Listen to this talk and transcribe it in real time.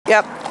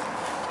Yep.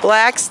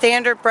 Black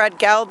Standardbred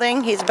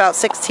gelding. He's about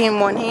 16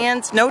 one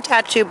hands. No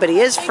tattoo, but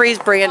he is freeze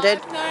branded.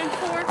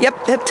 594.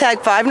 Yep, hip tag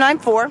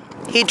 594.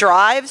 He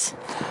drives,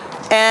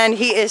 and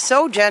he is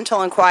so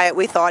gentle and quiet.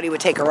 We thought he would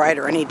take a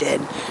rider, and he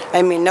did.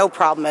 I mean, no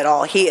problem at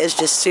all. He is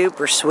just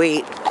super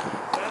sweet.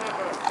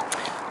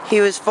 He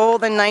was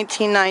foaled in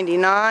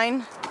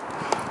 1999.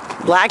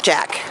 Black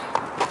Jack.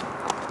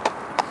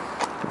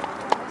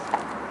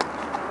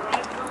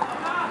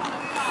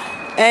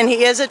 And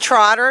he is a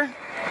trotter.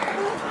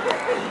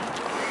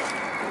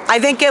 I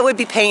think it would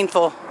be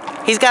painful.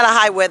 He's got a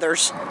high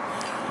withers.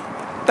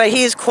 But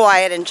he's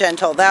quiet and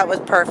gentle. That was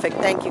perfect.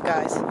 Thank you,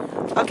 guys.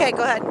 Okay,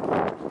 go ahead.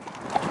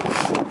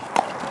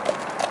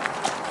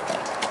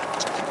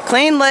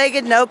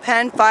 Clean-legged, no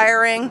pen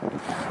firing.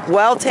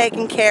 Well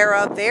taken care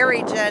of.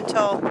 Very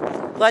gentle.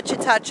 Let you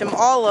touch him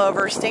all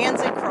over.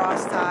 Stands in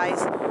cross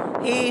ties.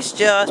 He's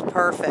just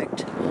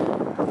perfect.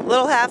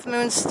 Little half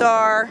moon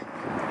star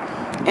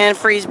and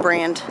freeze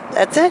brand.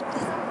 That's it.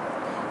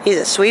 He's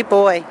a sweet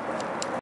boy.